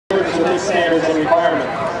athletics standards and requirements.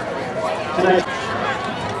 Tonight,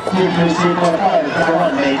 team to receive qualifiers, number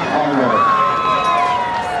 1, Nate Onward.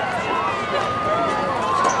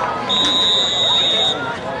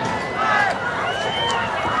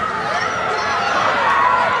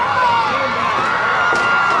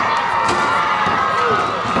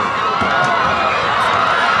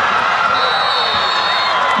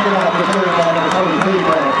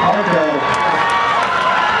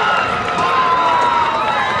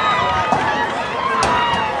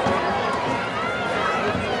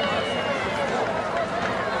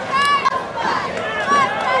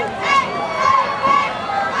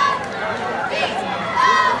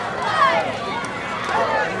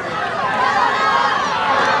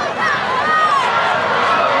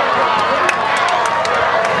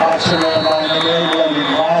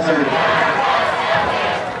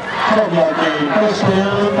 First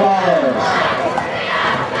down, Bulldogs.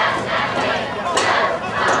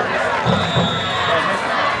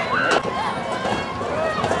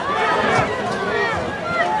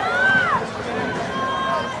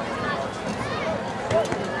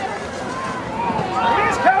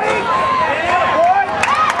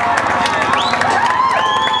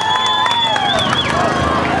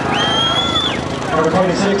 Number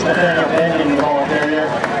 26, Nathaniel Banyan, the ball carrier.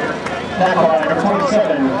 Tackle by number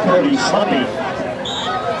 27, Cody Slumpy.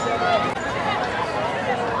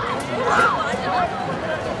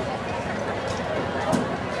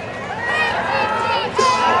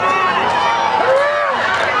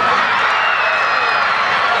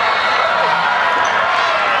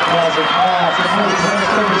 Pass, it's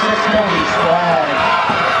 36 points, flag.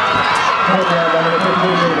 Program by number 15,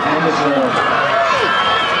 Anderson.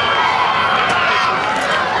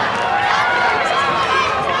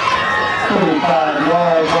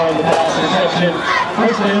 Yards on the pass reception.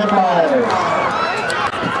 First down, Bulldogs.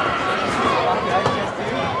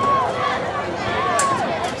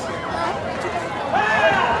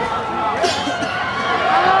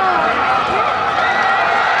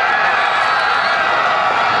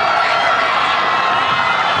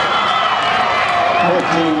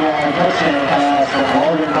 Touchdown pass from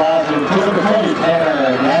Morgan Plaza to number 20, Tanner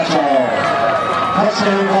National.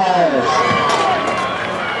 Touchdown Bulldogs.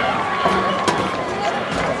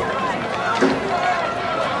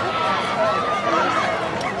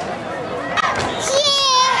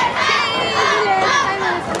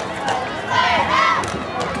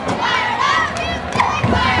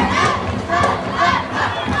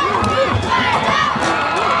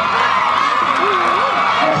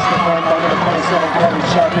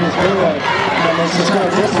 Shot is good, and this is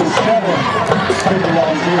good. This is 7-0.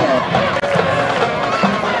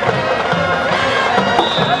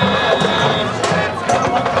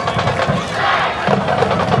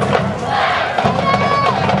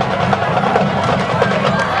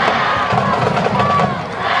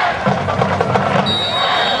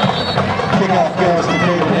 Kickoff goes to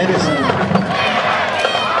David Henderson.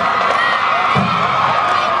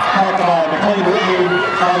 Caught by McLean Whitney,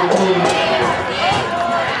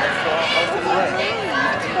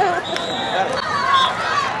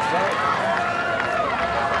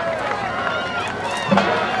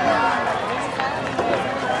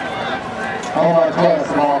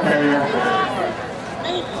 the ball carrier.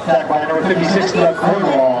 Attacked by number 56, Doug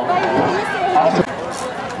Cornwall.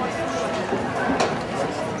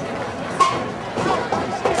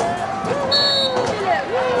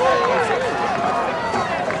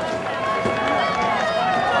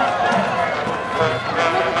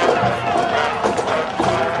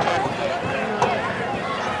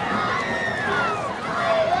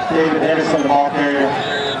 David Henderson, the ball carrier.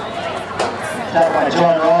 Attacked by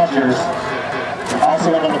John Rogers. Also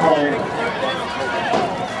in on the play.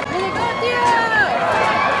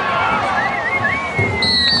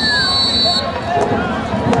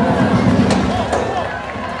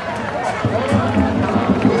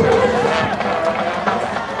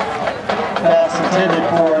 Pass intended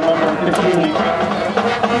for number 15.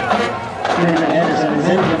 David Henderson is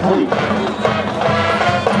incomplete.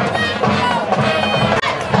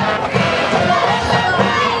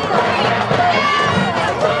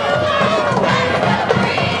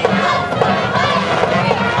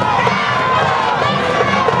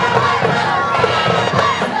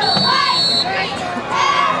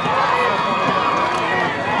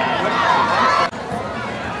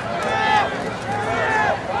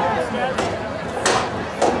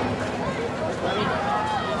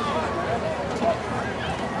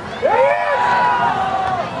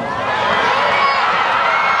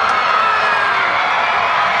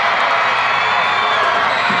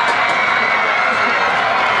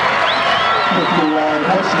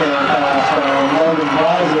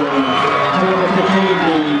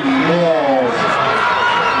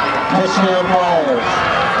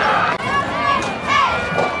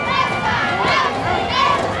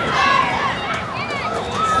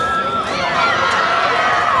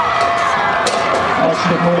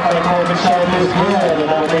 Supported by Coleman Shaw is good, and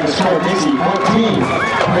that will make the score Dixie 14,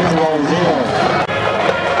 Griswold 0.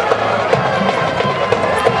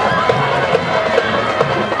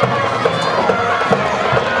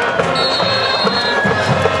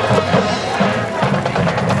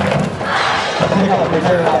 Pickup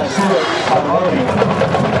return by Stewart Carmody.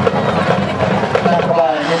 Tackle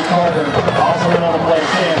by Nick Carter. Also in on the play,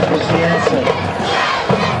 Sam Christiansen.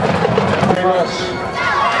 Pretty rush.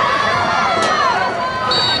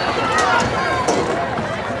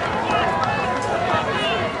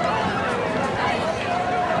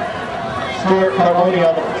 Stewart Carmody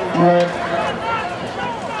on the run.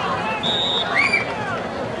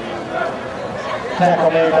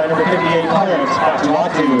 Tackle made by number 58, Clarence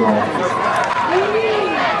Matuatu.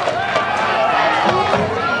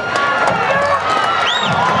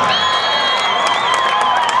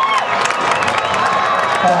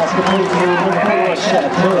 Pass complete to number 4,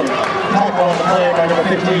 Shattuck. Tackle on the play by number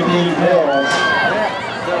 15, Dean Mills.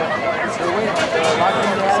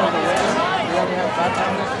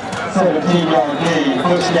 17-yard gain,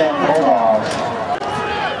 push down Bulldogs.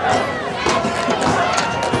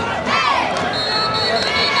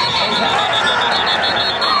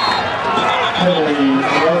 Penalty,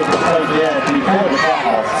 Rose was played dead before the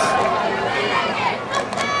foul.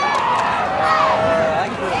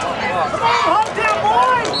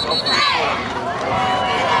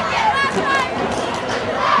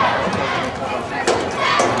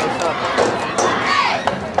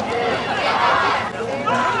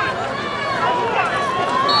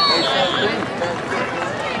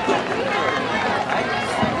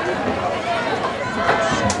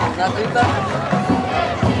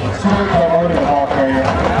 Stewart Carmody, the ball carrier.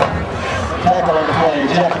 Tackle on the play,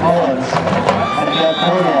 Jeff Mullins and Jeff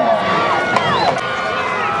Cornwall.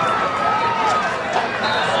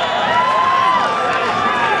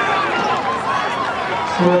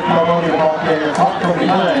 Stewart Carmody, the ball carrier, caught from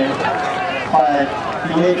behind by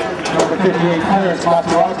number 58, Clarence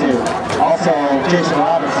Matuatu. Also, Jason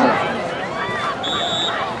Robinson.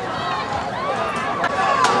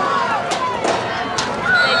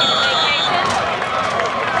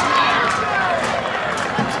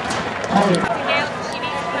 She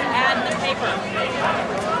needs to add the paper. We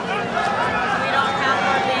don't have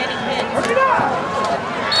hardly any kids.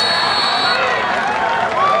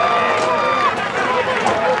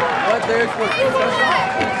 What there's for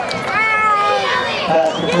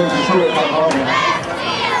Pass improves the Stewart Carmody.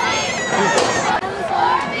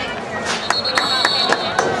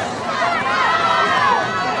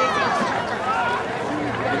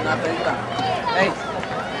 Hey.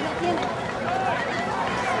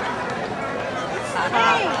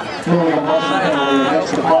 Ruling a motion penalty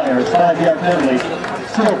against the players. 5-yard penalty.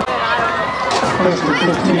 Still first and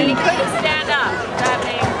 15. And he couldn't stand up. That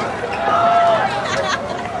makes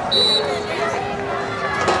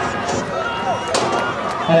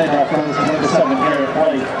Handoff goes to number 7, Garrett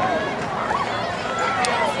White.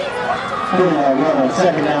 4-yard run on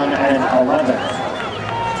 2nd down and 11.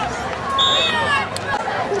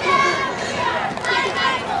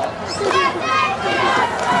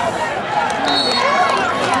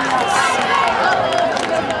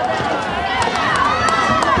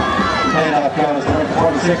 Handoff goes to number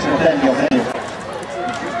 46, Nathaniel Hayes.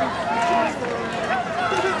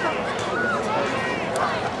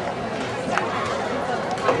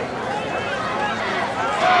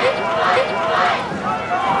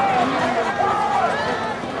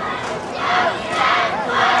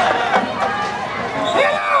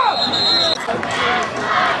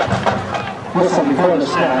 Whistle before the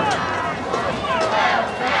snap.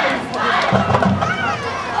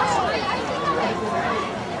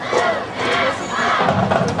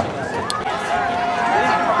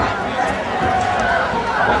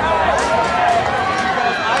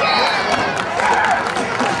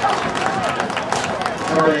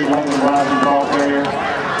 Number 8, Logan Rising ball carrier.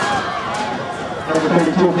 Number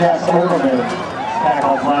 32, Cass Orman.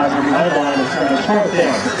 Tackle Blaser behind the line of scrimmage. 4th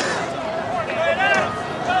down.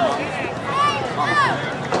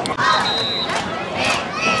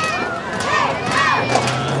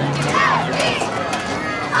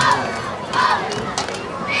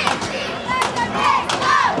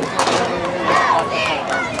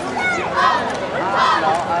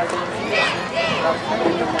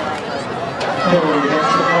 Penalty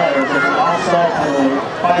against the Flyers. There's an offside penalty,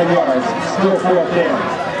 5 yards, still 4th down.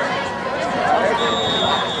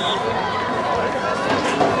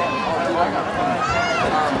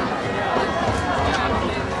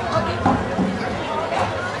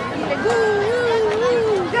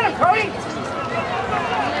 Get him, Cody!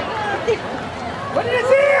 Put it in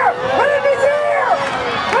his ear! Put it in his ear!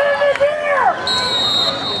 Put it in his ear!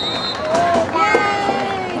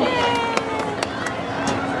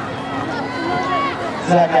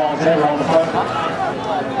 Zach Alexander on the front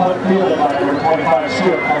fielded by number 25,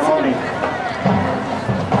 Stuart Carmoni.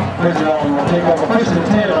 Bridget Allen will take over first and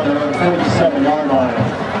 10 on their own 47-yard line.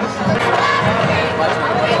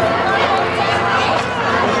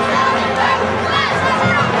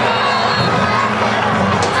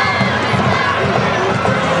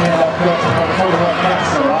 And up field to number 41, Max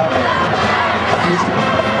Serrano. He's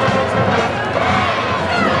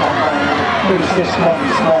on by 36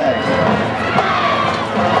 Columbus flag.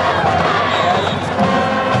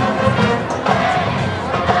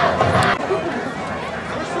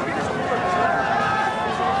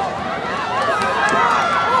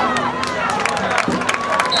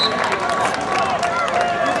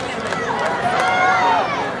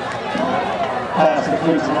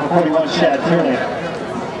 Number 41, Shad Tierney.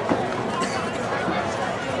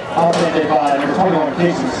 Offended by number 21,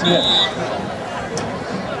 Casey Smith.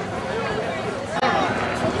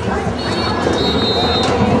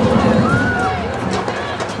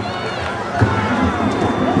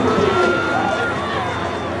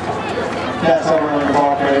 Pass over on the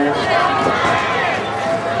ball carrier.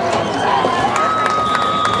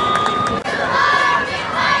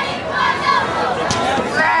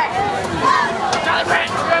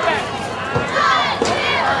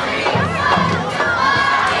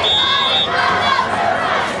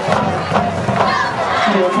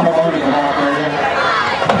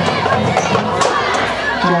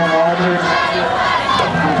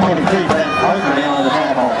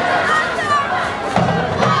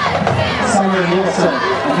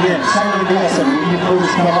 Again, Summer Nielsen, will you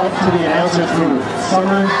please come up to the announcer's booth?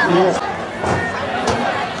 Summer Nielsen.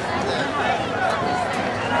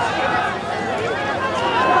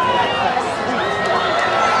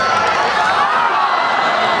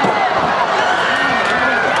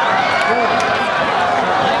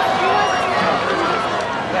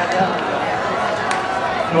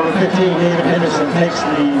 Number 15, David Henderson, takes the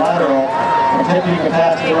lateral, attempting to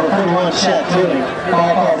pass to number 31, Shad Tierney.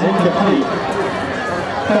 Ball calls incomplete.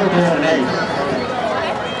 Third down and 8.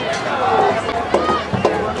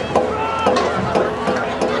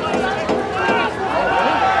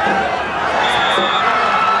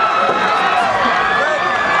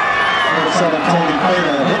 Number 7, Tony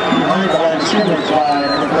Crater, hit behind the line of scrimmage by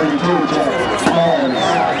number 32, Jeff Mullins.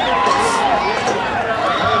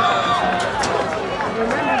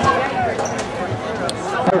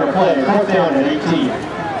 Third play, fourth down and 18.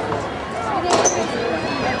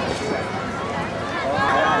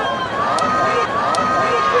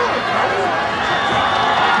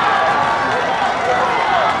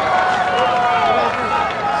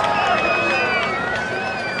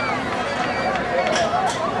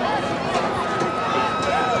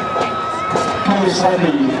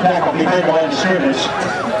 Slightly tackle behind the line of scrimmage.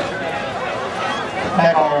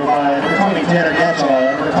 Tackle by number 20, Tanner Gatchell, and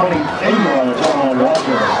number 28, John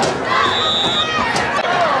Rogers.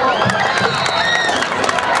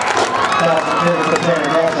 Pass intended for Tanner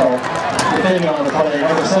Gatchell. Defending on the play,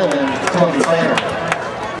 number 7, Tony Tanner.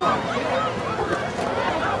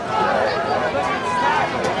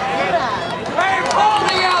 Hey,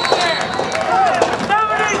 holding out there!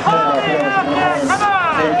 Somebody's holding out there! Come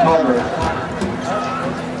on! Dave Carter.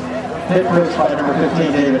 Hit first by number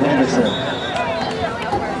 15, David Henderson.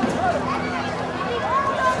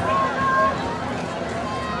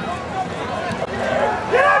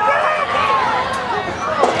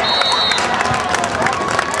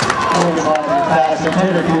 Pass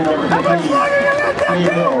intended to number 15,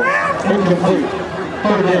 Steve Mills. Incomplete.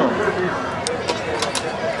 Third down.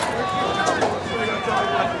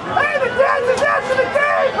 Hey, the dance is after the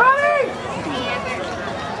game, honey!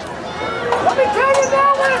 Let me tell you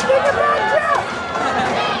now what I think about you!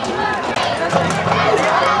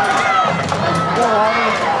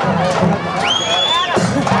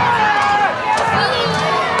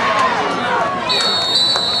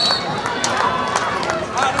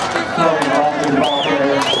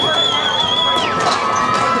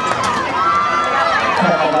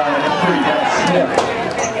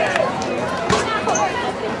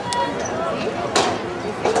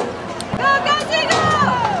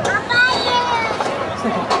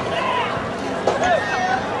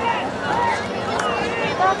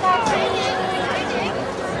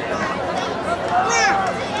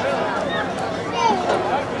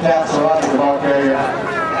 Pass around the ball carrier.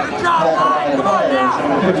 Tackle by the Flyers,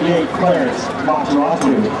 number 58, Clarence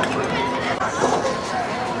Matuatu.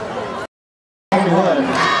 21,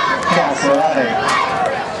 Cassarate.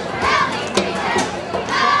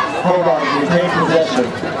 Bulldogs retain possession.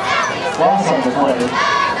 Loss on the play.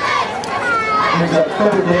 Brings up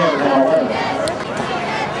third down and 11.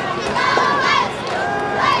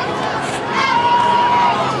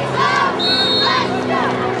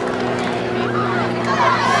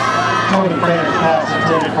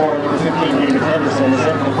 intended for number 15, David Henderson, is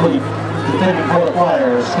incomplete. Defending for the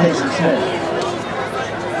Flyers, Casey Smith.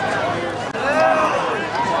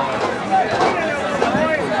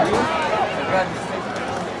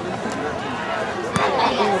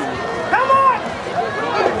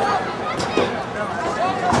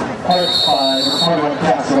 Parks by number 21,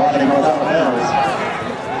 Castellati, goes out of bounds.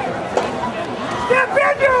 Step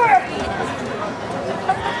into it!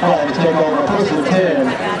 Flyers take over first and 10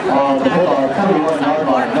 on the Bulldogs 41-yard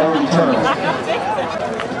line, no return.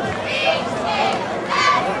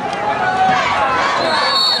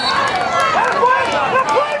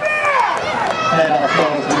 Handoff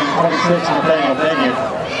goes to 26 Nathaniel Binion.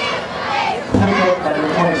 Picked up by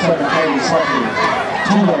number 27, Cody Slucky.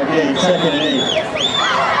 2-yard gain, second and 8.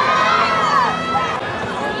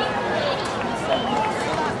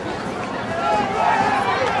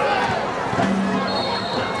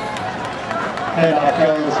 Handoff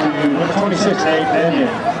goes to number 26, Nate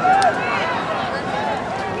Binion.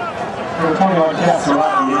 Number 21,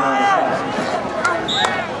 Castellati,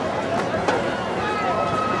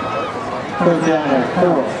 third down at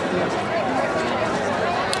 4.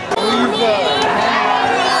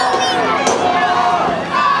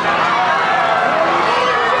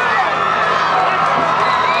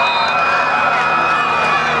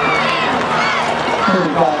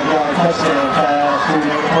 Touchdown pass to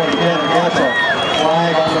number 20, Tanner Gansel.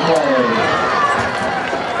 Flag on the play.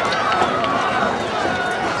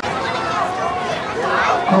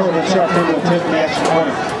 Corbin Sharp will take the extra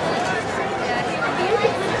point.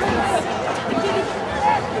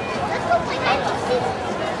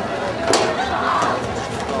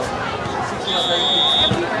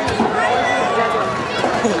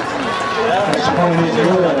 Extra point is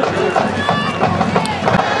good.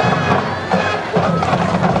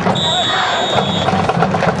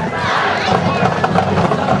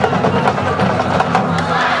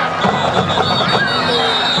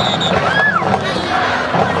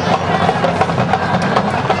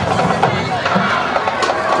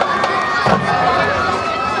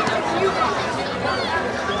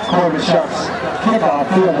 Corbin Sharp's kickoff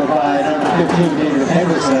fielded by number 15, David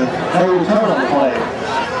Henderson. No return on the play.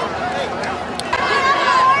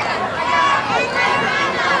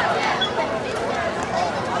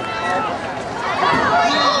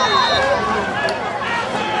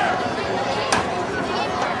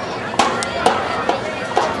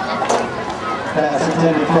 Pass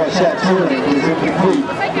intended for a shot Turing, who is incomplete.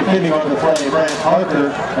 Defending on the play, Brant Harker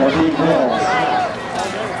of Dean Mills.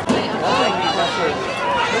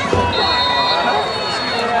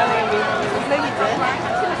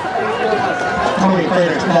 Tony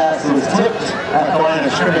Prater's pass was tipped at the line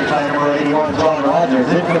of scrimmage by number 81, John Rogers.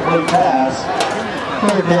 Incomplete pass.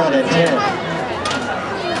 Third down at 10.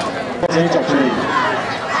 Angel Tree.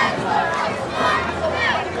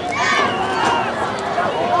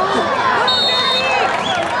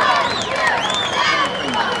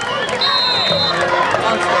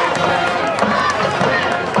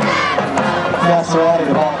 Castellati,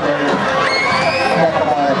 the ball carrier. Tackled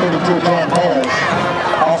by 32, John Perez.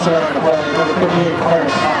 Also on the play, number 58,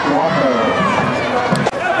 Clarence Occhiato.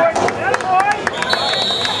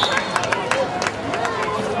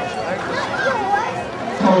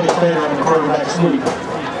 Tony Prater on the quarterback sweep.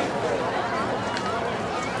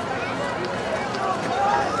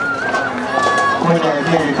 Winner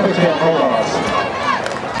again, touchdown Bulldogs.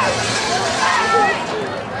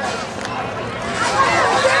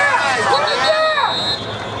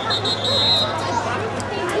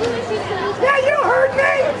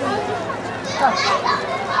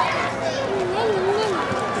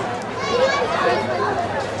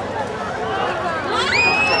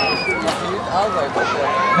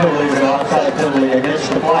 Penalty is an offside penalty against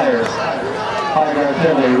the Flyers. High-guard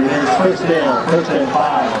penalty remains first down, first and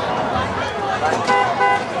 5.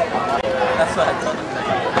 That's what I told him.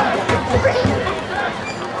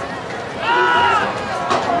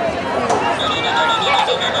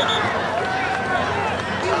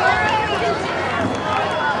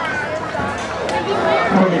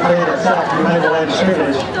 Tony Prater sacked behind the line of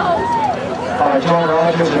scrimmage by John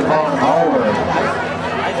Rogers and Vaughn Hallward.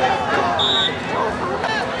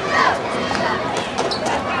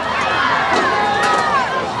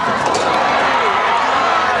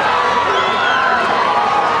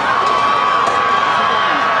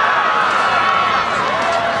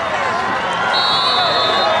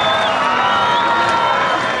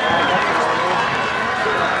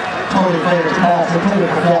 Tony Prater's pass intended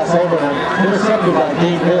for pass over him, intercepted by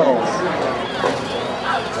Dean Mills.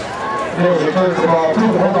 Mills returns the ball to the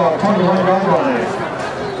Bulldog 21-yard line.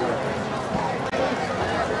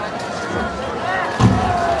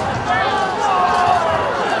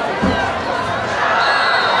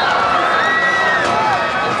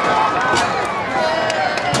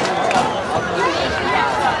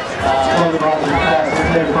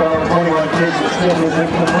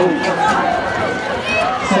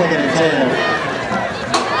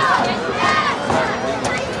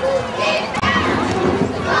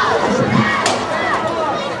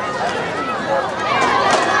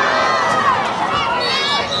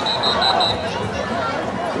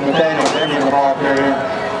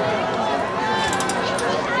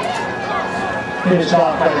 Finished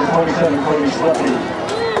off by the 27 Cody Slippy.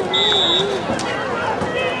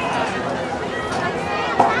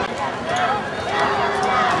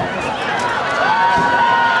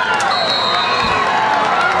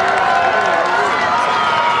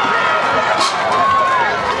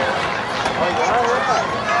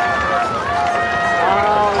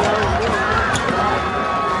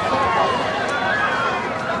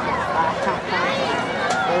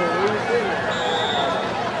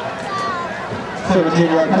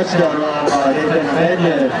 Yard touchdown run by Nathan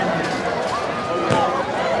Mannion.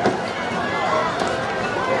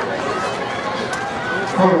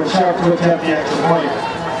 Corner Sharp to attempt the extra point.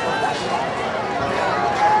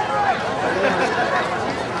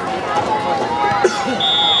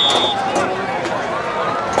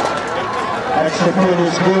 Extra point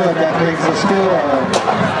is good. That brings the score.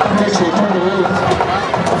 Dixie, turn the loose.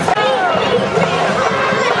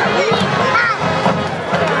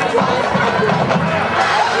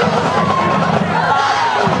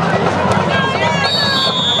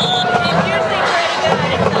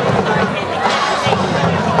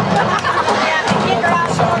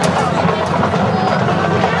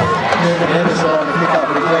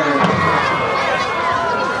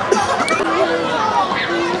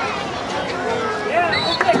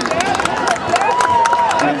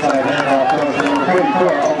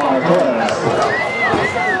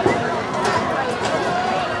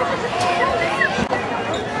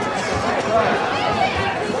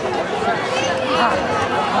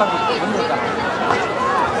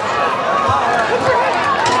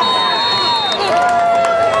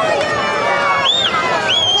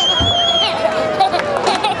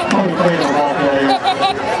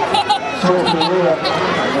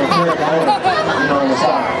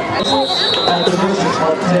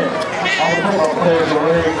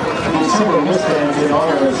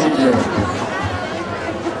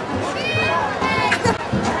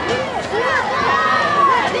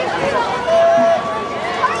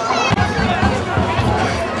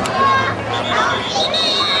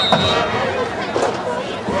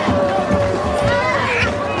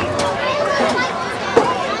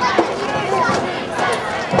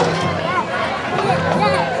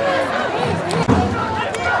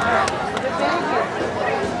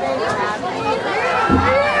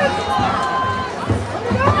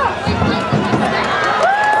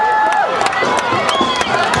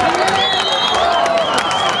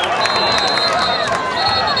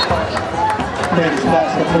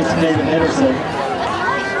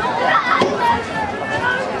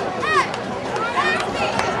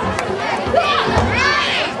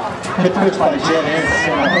 Good push by Jen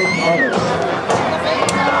Anderson. I hope others.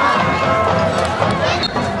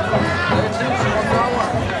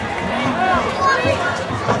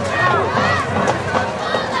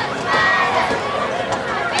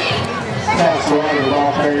 Pass the line of the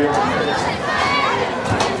ball carrier.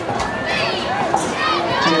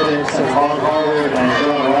 Jen Anderson, Vaughn Harvard, and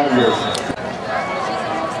John Rogers.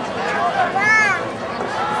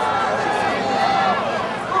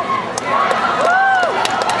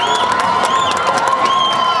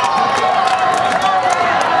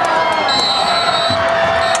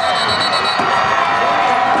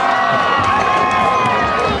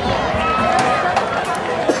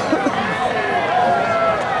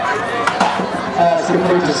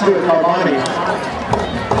 Stuart Carmani.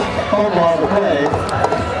 Home on the play.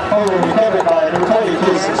 Over recovered by a Cody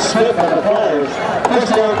Smith on the players.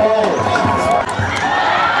 First down players.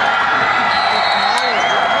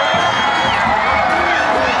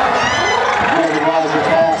 Randy Weiser's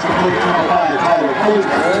pass complete to the five. Tyler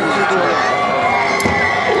Kuzma.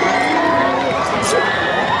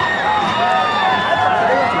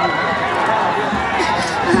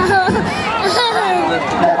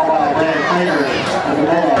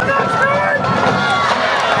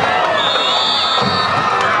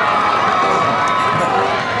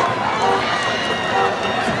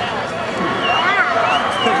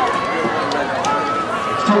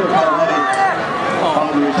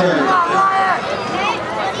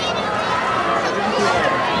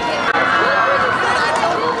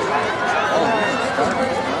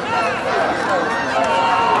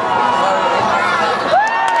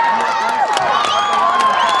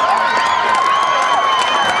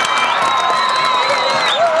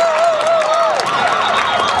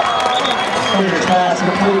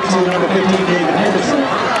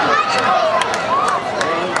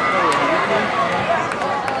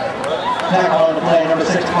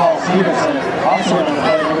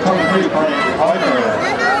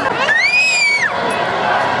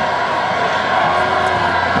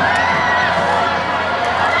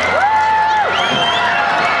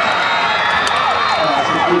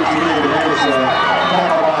 a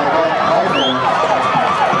tackle by Brett Harper.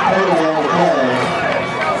 Totally on the play.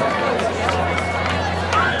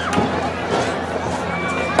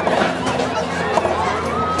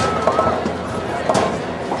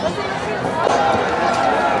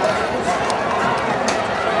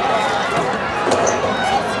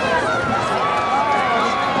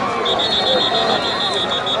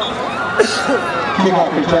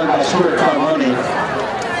 Kickoff returned by Stuart Carmoni.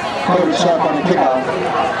 Cody Sharp on the kickoff.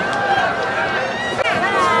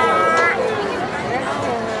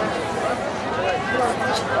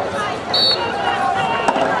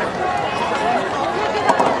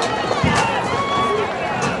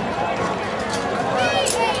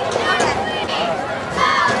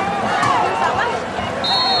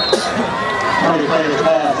 Cody played his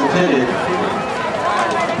pass intended.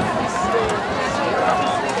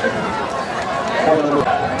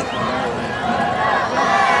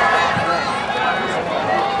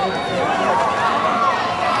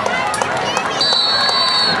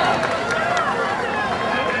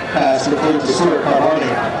 Pass complete to Stuart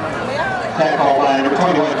Carmoni. Tackle by number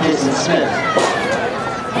 21, Casey Smith.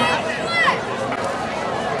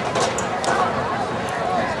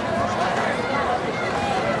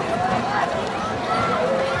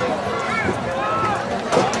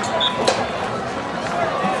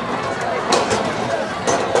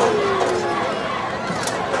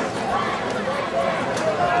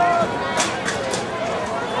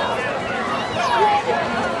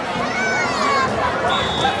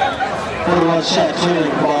 Shot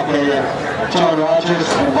shooting ball player John Rogers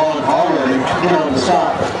and Vaughn Hallway get on the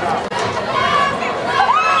stop.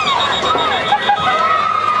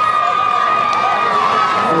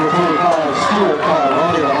 Number 45, Stuart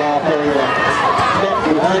Carmoni, the ball player, hit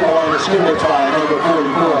behind the line of scrimmage by number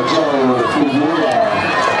 44, Joe Fugura.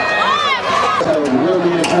 So it will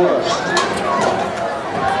be enforced.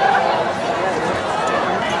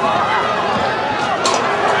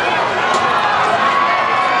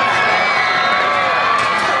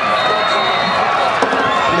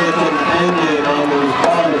 Indian on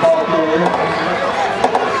the ball player.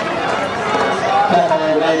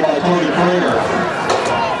 Tackle made by Tony Prater.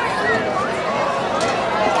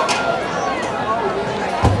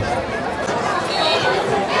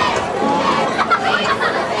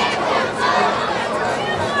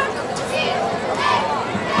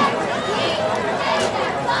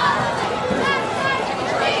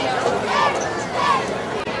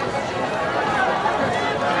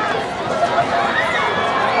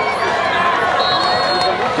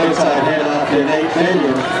 Inside handoff to Nate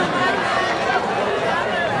Vineyard.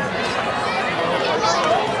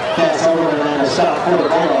 Pass over and on the stop for the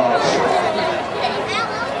Bulldogs.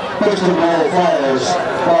 Push the ball flyers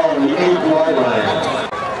ball on the 8-yard line.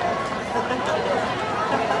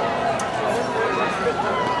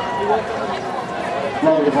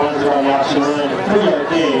 Logan Bonds are on the option line. 3-yard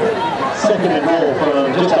gain. Second and goal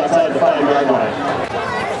from just outside the 5-yard line.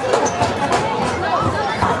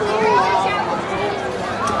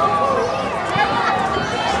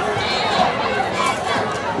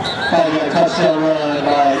 Having a touchdown run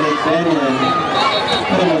by Nate Benyon.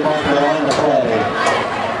 Penalty marker on the play.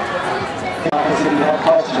 Opposite, you have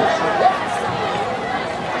questions.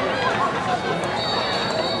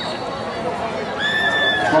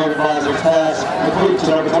 Logan Bonds' pass complete to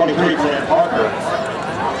number 23, Grant Parker.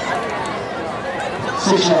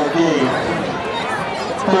 6-yard gain.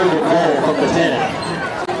 Third and goal from the 10.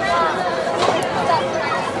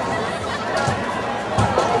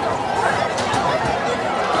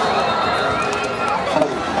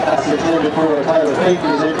 Intended for Tyler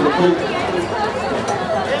Payton is incomplete.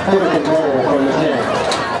 Third and goal from the 10.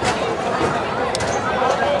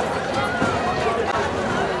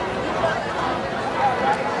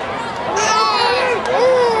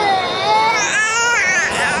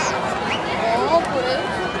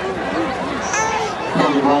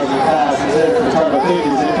 Moving Roger pass is in for Tyler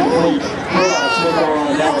Payton is incomplete. Bulldogs will go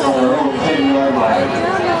on down on their own 10-yard line.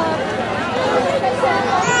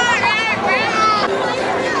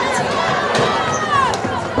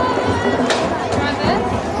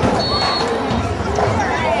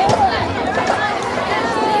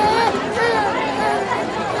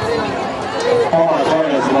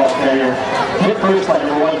 Hit first by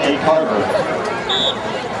number 1, Nate Carver.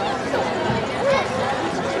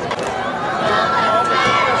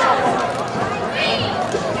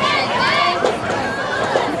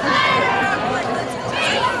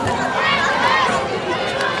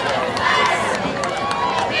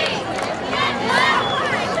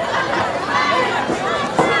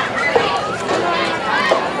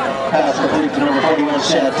 Pass complete to number 41,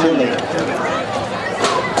 Shad Tooley.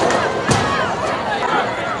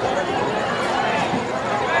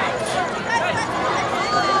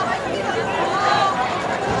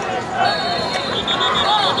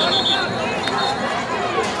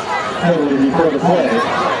 play.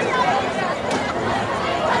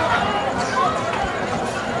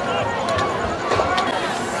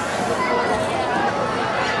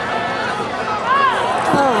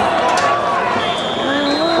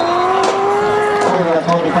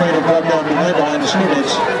 Playing a club down behind the line of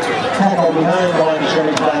scrimmage. Tackle behind the line of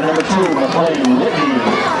scrimmage by number 2, McLean Whitney.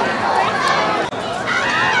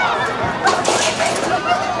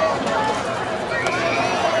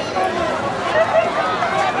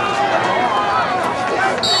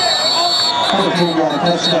 Number 2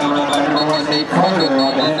 touchdown run by number 1, Nate Carter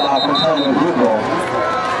on the handoff for Tyler Bugle.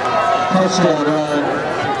 Touchdown run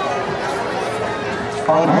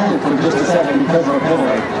on hold for just a second because of a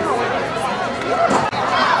penalty.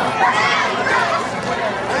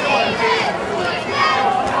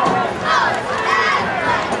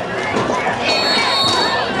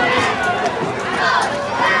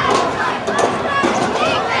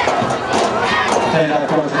 And of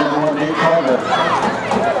course, number 1, Nate Carter.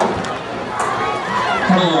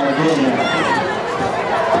 Coming on again.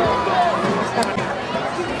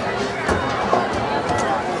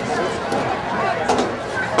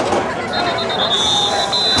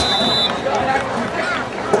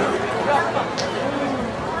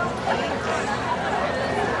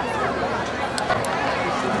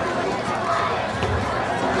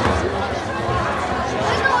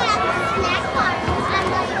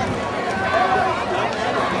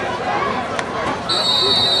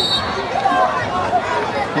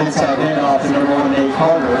 Inside handoff to number 1, Nate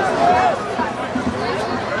Carter.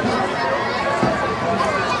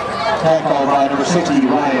 Tackle by number 60,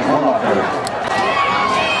 Ryan Horlocker.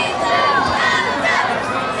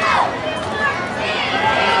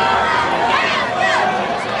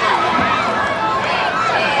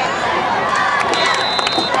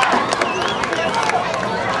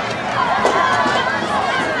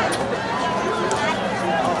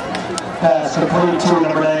 Pass complete to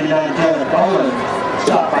number 99, Kevin Owen.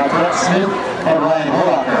 Stopped by Brett Smith and Ryan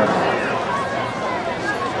Horlocker.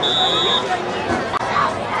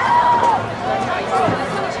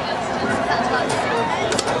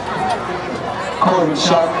 Corbin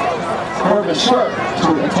Sharp to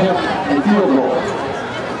attempt a field goal.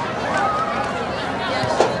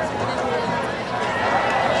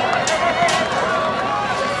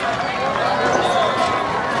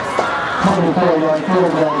 Coming forward on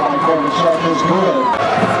field goal by Corbin Sharp is good.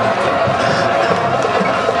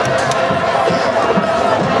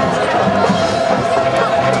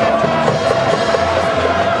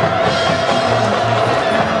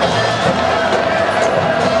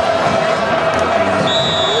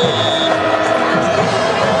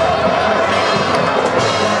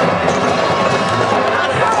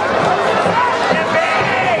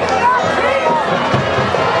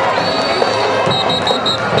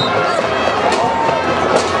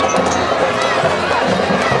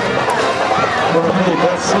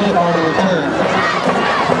 Smith on the return.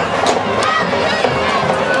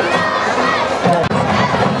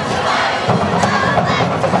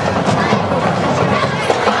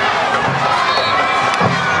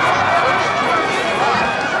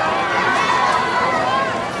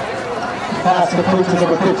 Pass complete to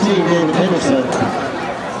number 15, David Henderson.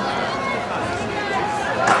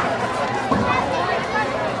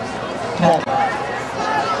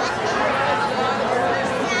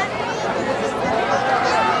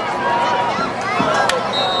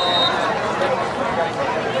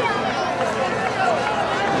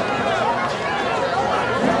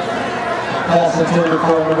 Pass intended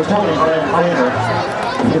for number 20, Brandon Fraser.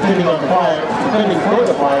 Defending for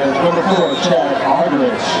the Flyers, number 4, Chad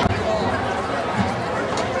Aldrich.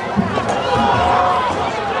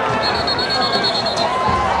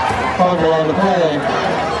 Fumble on the play.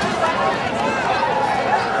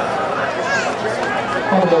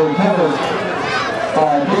 Fumble recovered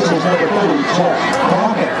by Dixie's number 30, Jeff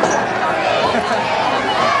Crockett.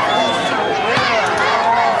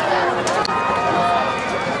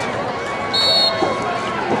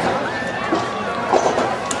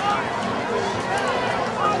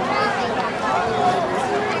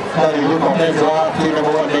 Hands it off to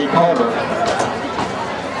number 1, Nate Carter.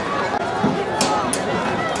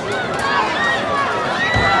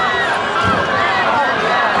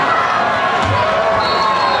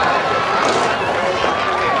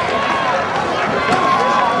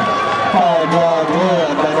 Five-yard run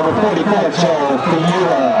by number 44, Joe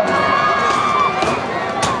Fiula.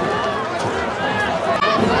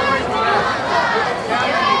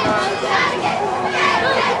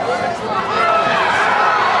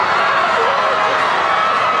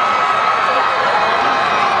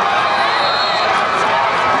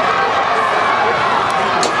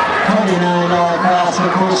 Pass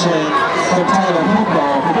completion from Tyler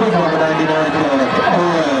Football for big number 99 to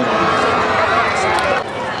Owen.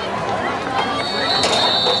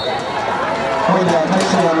 Way down,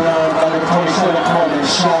 touchdown run by the 27 corner,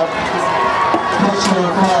 Sharp.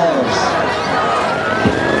 Touchdown Flyers.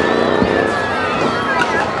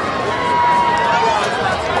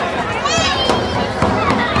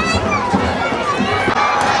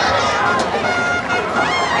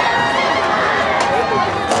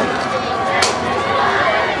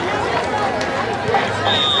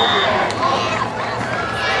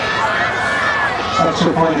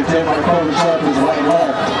 Extra point attempt by Cody Sharp is right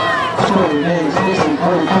left. Score remains 44.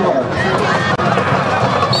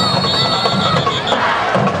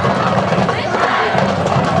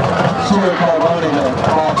 Stuart Carboni, the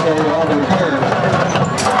ball carrier under the curve.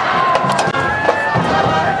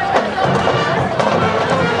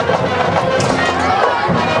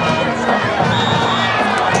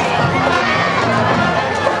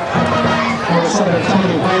 Number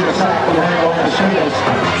 17, Wade sack behind over the shoulders.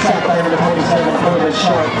 Sack by number 27, Cody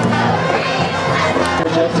Sharp.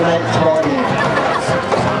 Just tonight's ball game.